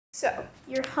So,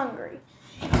 you're hungry,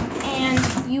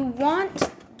 and you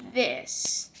want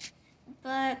this,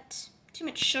 but too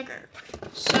much sugar.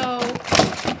 So,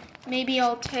 maybe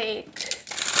I'll take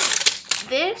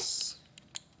this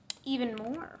even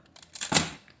more.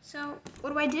 So,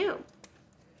 what do?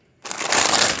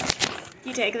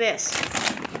 You take this.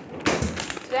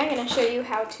 Today I'm going to show you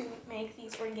how to make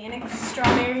these organic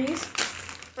strawberries,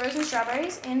 frozen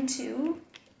strawberries, into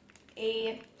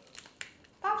a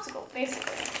popsicle,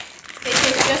 basically. They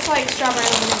taste just like strawberry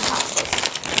lemon popsicles.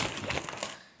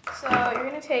 So you're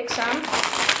going to take some,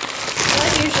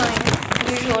 like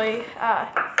usually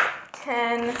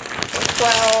 10 or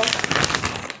 12.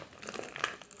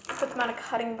 Put them on a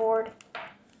cutting board.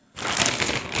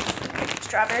 Put the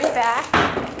strawberries back.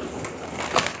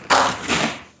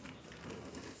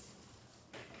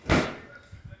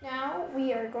 Now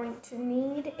we are going to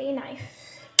need a knife.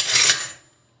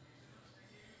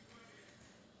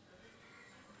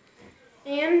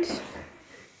 And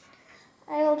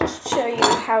I'll just show you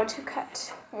how to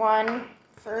cut one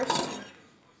first.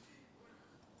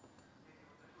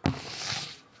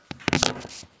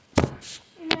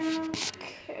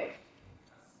 Okay.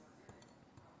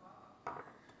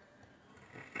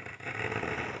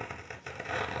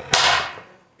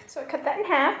 So I cut that in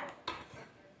half.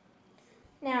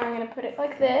 Now I'm going to put it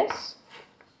like this,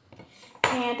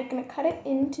 and I'm going to cut it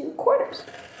into quarters.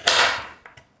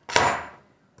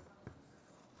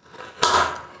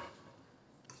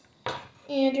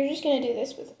 And you're just going to do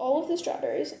this with all of the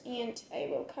strawberries, and I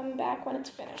will come back when it's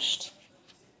finished.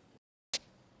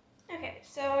 Okay,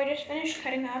 so I just finished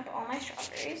cutting up all my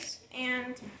strawberries,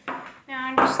 and now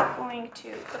I'm just going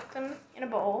to put them in a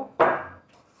bowl.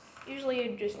 Usually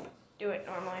you just do it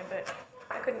normally, but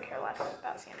I couldn't care less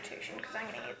about sanitation because I'm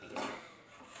going to eat these.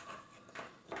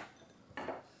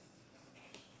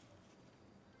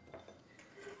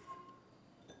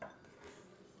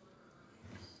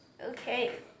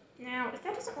 Okay, now if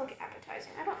that doesn't look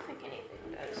appetizing, I don't think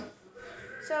anything does.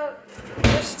 So you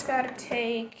just got to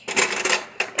take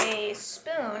a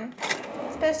spoon.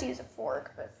 It's best to use a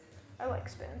fork, but I like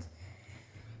spoons.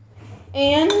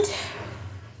 And,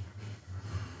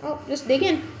 just dig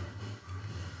in.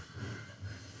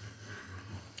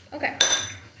 Okay,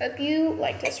 hope you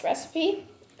like this recipe,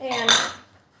 and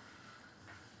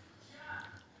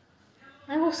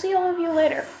I will see all of you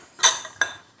later.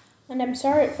 And I'm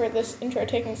sorry for this intro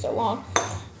taking so long,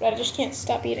 but I just can't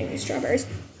stop eating these strawberries.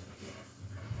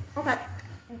 Okay,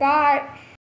 bye.